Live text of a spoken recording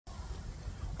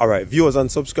Alright, viewers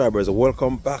and subscribers,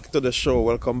 welcome back to the show.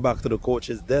 Welcome back to the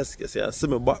coach's desk. You see, I see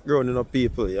my background,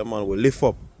 people. Yeah, man, we lift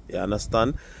up. You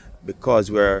understand?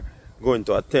 Because we're going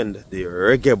to attend the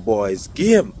Reggae Boys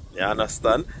game. You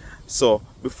understand? So,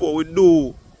 before we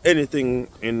do anything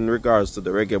in regards to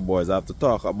the Reggae Boys, I have to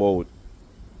talk about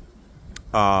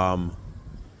the man,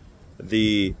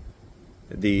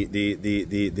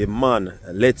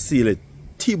 Letsile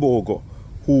Tebogo,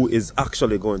 who is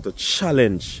actually going to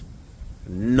challenge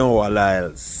Noah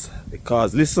Lyles.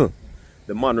 Because listen,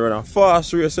 the man run a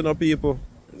fast race, people.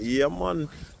 Yeah, man.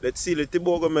 Letsile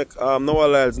Tebogo make Noah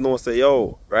Lyles know, say,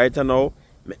 yo, right now,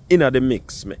 me inna the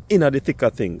mix, me inna the thick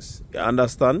of things. You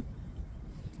understand?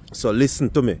 So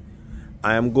listen to me.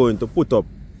 I am going to put up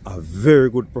a very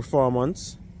good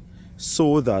performance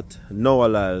so that Noah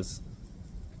Lyles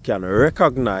can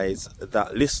recognize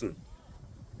that, listen,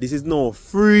 this is no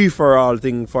free-for-all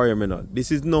thing for him,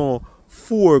 This is no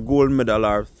 4 gold medal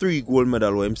or 3 gold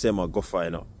medal where him say I go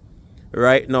for,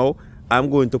 Right now, I'm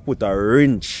going to put a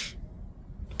wrench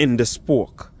in the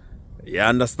spoke. You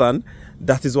understand?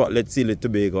 That is what Letsile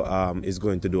Tebogo is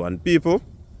going to do. And people,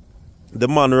 the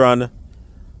man ran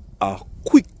a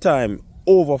quick time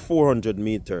over 400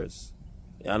 meters.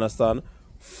 You understand?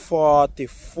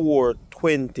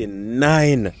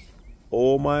 44:29.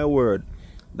 Oh my word.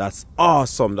 That's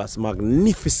awesome. That's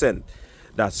magnificent.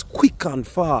 That's quick and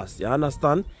fast. You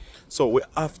understand? So we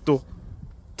have to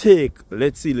take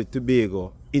Letsile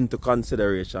Tebogo into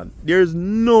consideration. There's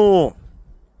no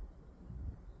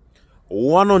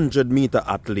 100-meter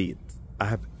athlete I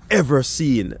have ever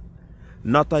seen.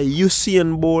 Not a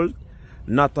Usain Bolt,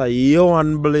 not a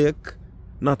Johan Blake,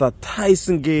 not a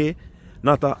Tyson Gay,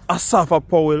 not a Asafa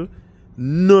Powell.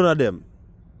 None of them.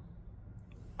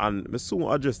 And we soon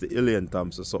address the alien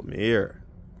terms or something here.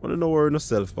 I don't know where in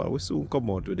yourself, but we soon come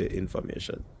out with the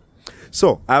information.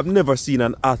 So, I've never seen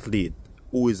an athlete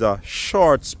who is a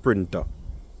short sprinter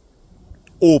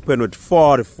open with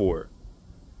 44.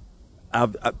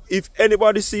 If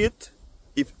anybody see it,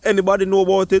 if anybody know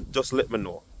about it, just let me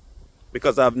know.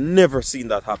 Because I've never seen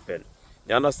that happen.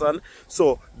 You understand?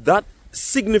 So, that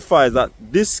signifies that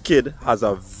this kid has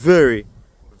a very,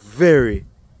 very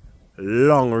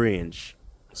long range.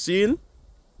 Seeing?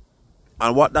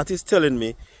 And what that is telling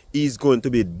me, he's going to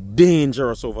be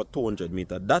dangerous over 200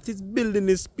 meters. That is building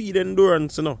his speed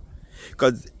endurance,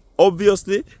 Because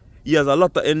obviously, he has a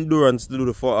lot of endurance to do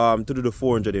the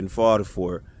 400 in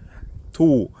 44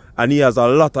 too. And he has a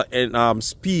lot of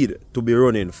speed to be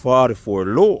running 44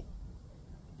 low.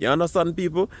 You understand,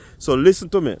 people? So listen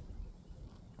to me.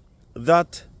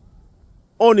 That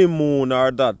honeymoon or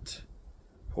that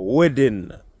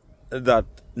wedding that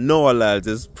Noah Lyles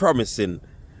is promising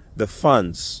the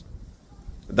fans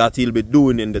that he'll be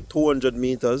doing in the 200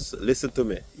 meters, listen to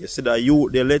me. You see that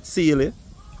youth, they Letsile,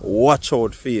 watch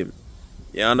out for him.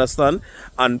 You understand?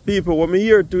 And people, when we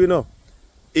hear to,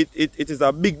 it is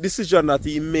a big decision that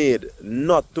he made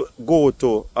not to go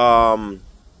to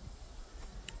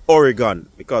Oregon,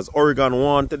 because Oregon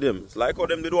wanted him. It's like how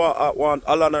them did want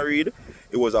Alana Reid.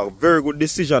 It was a very good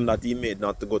decision that he made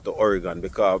not to go to Oregon,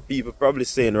 because people probably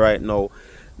saying right now,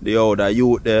 the older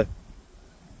youth there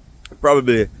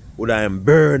probably would have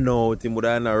burn out, him would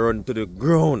have run to the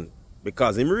ground.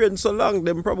 Because him ran so long,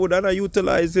 them probably would have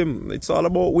utilize him. It's all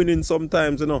about winning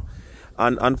sometimes,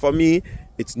 And for me,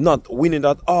 it's not winning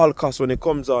at all costs when it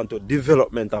comes on to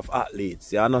development of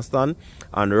athletes. You understand?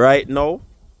 And right now,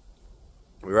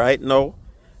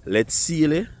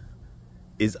 Letsile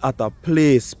is at a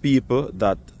place, people,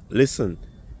 that, listen,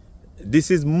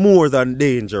 this is more than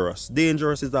dangerous.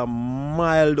 Dangerous is a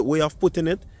mild way of putting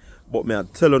it. But me are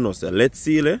telling us,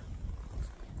 Letsile,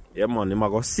 yeah man, him a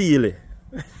go seal it.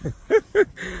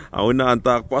 And we not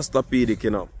talk pastopedic,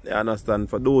 You understand?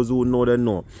 For those who know, they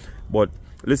know. But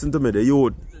listen to me, the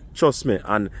youth, trust me.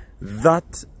 And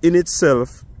that in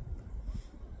itself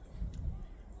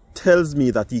tells me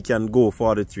that he can go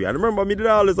 43. And remember, me did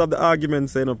always have the argument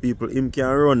saying, people, him can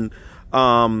run,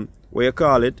 what you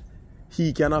call it,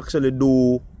 he can actually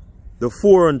do the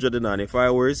 400. And if I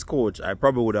were his coach, I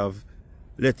probably would have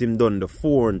let him done the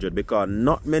 400, because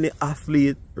not many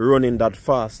athletes running that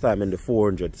fast time in the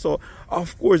 400. So,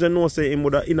 of course, I know say him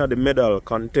would have in the medal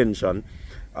contention.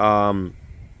 And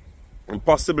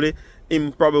possibly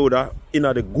him probably would have in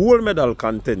the gold medal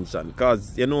contention.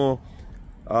 Because,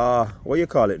 what you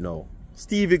call it now?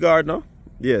 Stevie Gardner?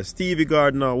 Yeah, Stevie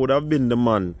Gardner would have been the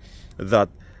man that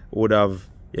would have,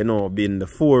 been the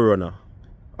forerunner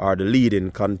or the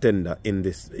leading contender in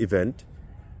this event.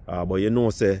 But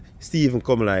say Stephen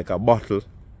come like a bottle,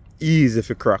 easy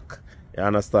for crack. You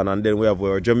understand? And then we have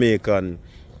our Jamaican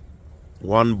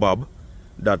One Bob,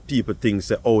 that people think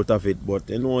say out of it, but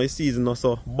you know his season not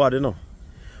so bad, you know.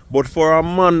 But for a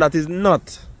man that is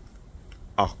not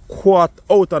a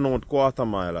out and out quarter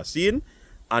miler, seeing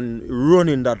and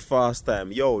running that fast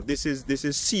time, yo, this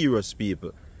is serious,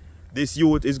 people. This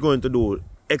youth is going to do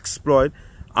exploit,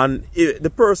 and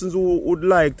the persons who would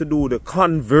like to do the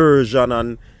conversion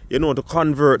and you know to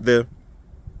convert the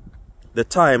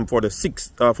time for the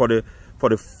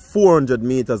 400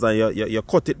 meters and you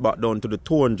cut it back down to the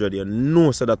 200, you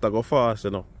know so that I go fast,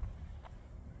 you know.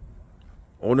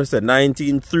 I want to say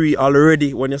 19.3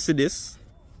 already when you see this.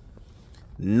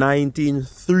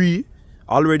 19.3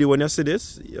 already when you see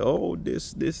this. Yo,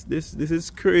 this is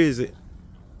crazy.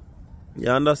 You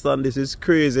understand? This is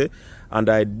crazy. And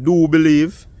I do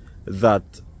believe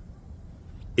that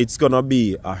it's gonna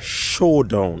be a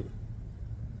showdown.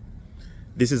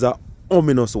 This is a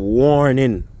ominous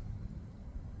warning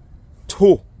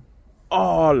to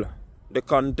all the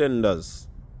contenders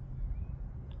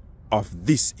of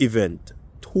this event,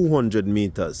 200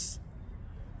 meters.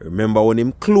 Remember when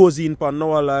him closing for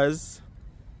Noah Lies,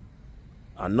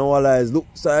 and Noah Lies look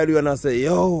side you and I say,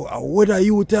 yo, what are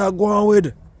you going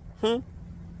with?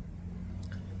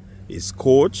 His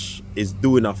coach is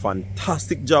doing a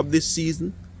fantastic job this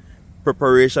season.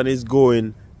 Preparation is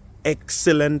going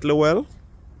excellently well.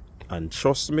 And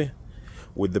trust me,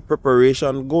 with the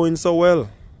preparation going so well,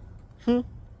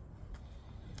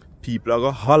 people are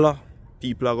going to holler,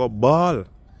 people are going to bawl.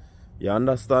 You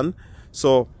understand?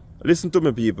 So, listen to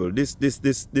me, people. This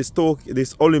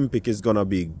Olympic is going to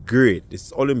be great.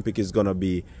 This Olympic is going to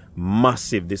be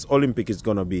massive. This Olympic is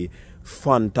going to be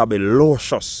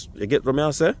fantabulous. You get what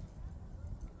I say?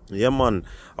 Yeah, man.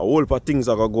 A whole lot of things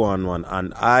are going to go on, man.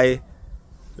 And I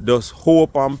just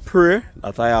hope and pray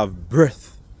that I have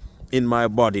breath in my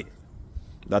body,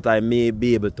 that I may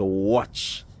be able to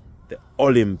watch the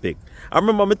Olympic. I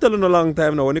remember me telling you a long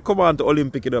time now, when you come on to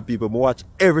Olympic, you know, people, I watch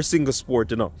every single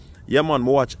sport, you know. Yeah, man, I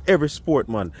watch every sport,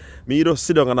 man. Me just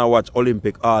sit down and I watch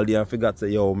Olympic all day and forgot to say,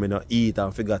 yo, me no eat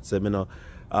and forgot to say, me no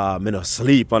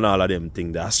sleep and all of them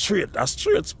things. That's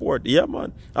straight sport. Yeah,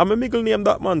 man. I'm a middle name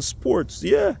that, man, sports.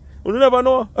 Yeah, you never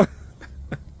know.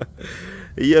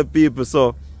 Yeah, people,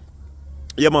 so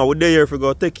yeah, man, we're there for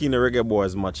go take in the Reggae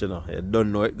Boys match, you know. You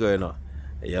don't know it going on.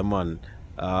 Yeah, man.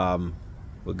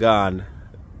 We're gone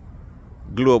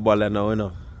global now, you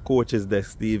know. Coaches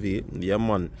Desk TV. Yeah,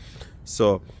 man.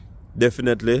 So,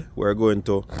 definitely, we're going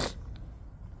to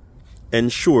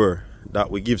ensure that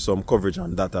we give some coverage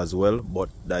on that as well. But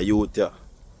the youth, yeah,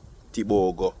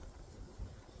 Tebogo.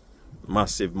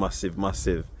 Massive, massive,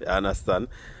 massive. You understand?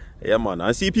 Yeah, man.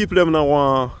 I see people them now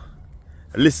want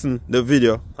listen the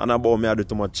video and about me I do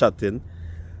too much chatting.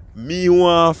 Me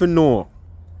want to know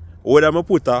whether I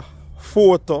put a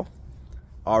photo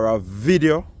or a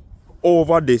video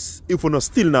over this if you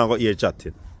still not go hear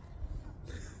chatting.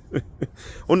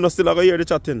 You not still go hear the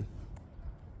chatting.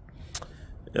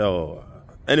 Yo,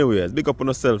 anyways, big up on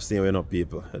yourself, seeing you know,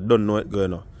 people. You don't know it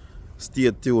going on.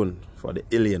 Stay tuned for the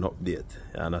alien update.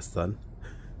 You understand?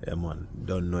 Yeah, man.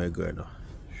 Don't know it going on.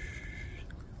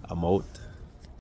 I'm out.